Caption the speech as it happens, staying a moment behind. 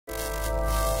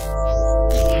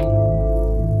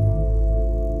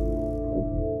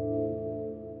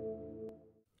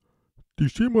Die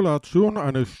Simulation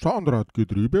eines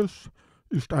Zahnradgetriebes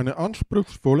ist eine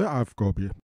anspruchsvolle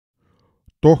Aufgabe.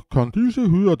 Doch kann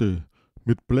diese Hürde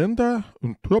mit Blender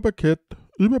und TurboCAD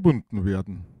überwunden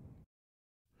werden.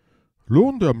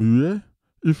 Lohn der Mühe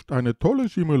ist eine tolle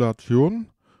Simulation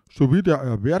sowie der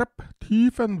Erwerb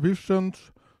tiefen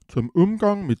Wissens zum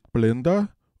Umgang mit Blender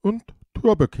und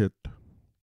TurboCAD.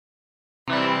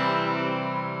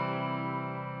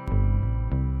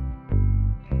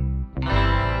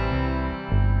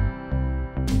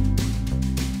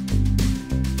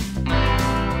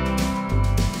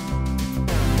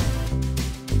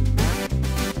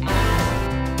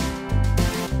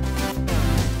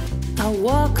 I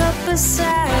walk up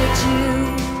beside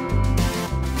you,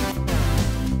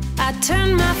 I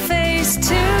turn my face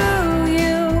to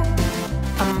you,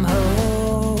 I'm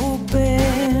hoping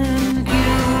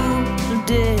you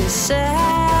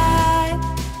decide.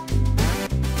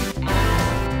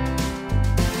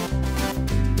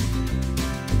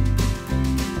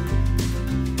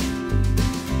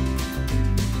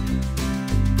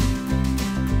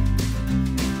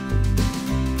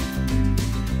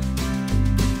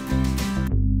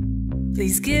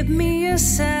 Please give me a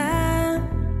sign,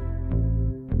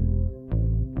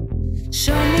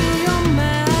 show me your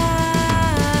mind,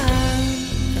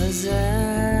 'cause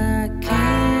I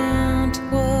can't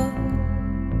walk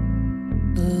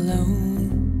alone.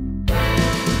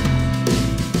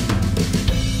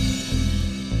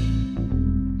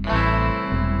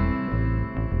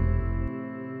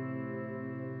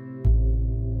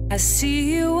 I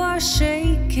see you are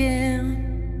shaking,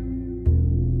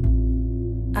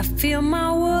 I feel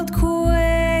my world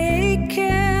quaking,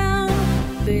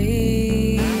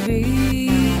 baby,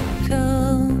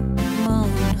 come on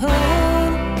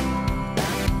home.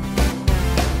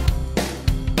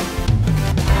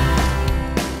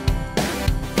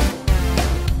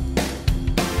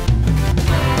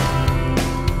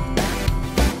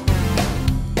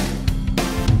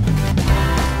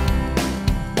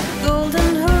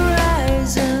 Golden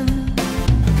horizon,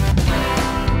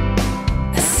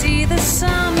 I see the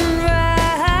sun.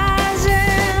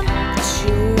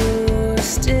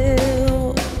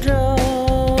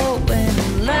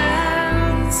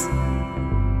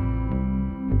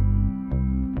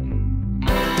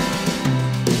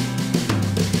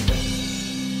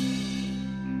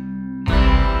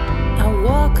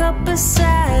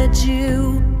 Beside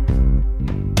you,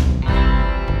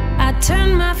 I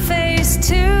turn my face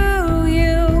to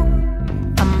you,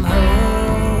 I'm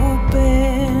hoping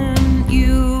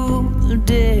you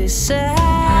decide.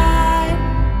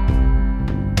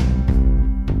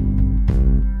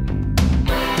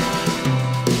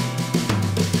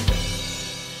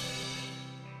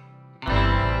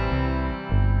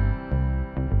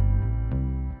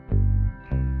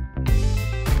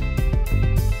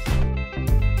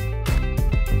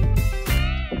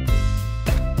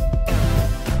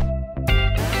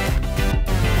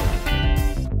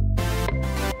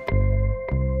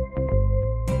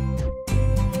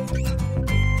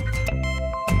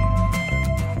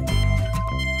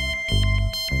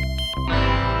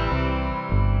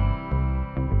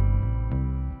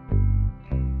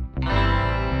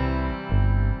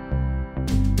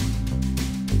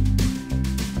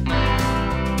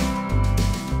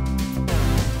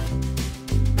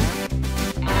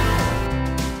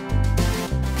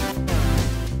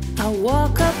 I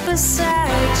walk up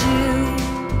beside you,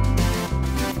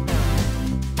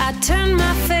 I turn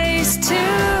my face to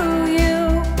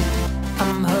you,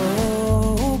 I'm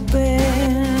hoping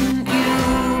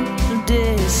you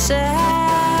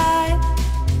decide.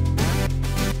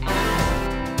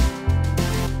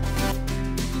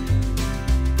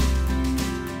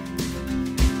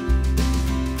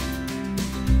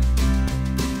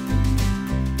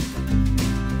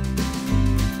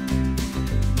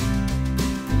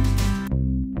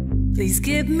 Please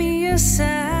give me a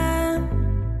sign,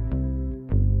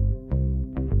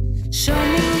 show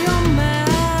me your mind,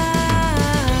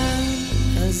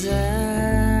 'cause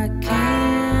I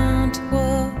can't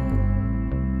walk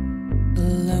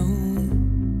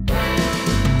alone.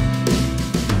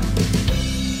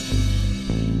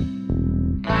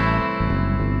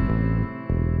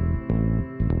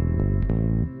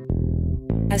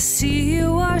 I see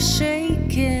you are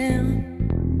shaking,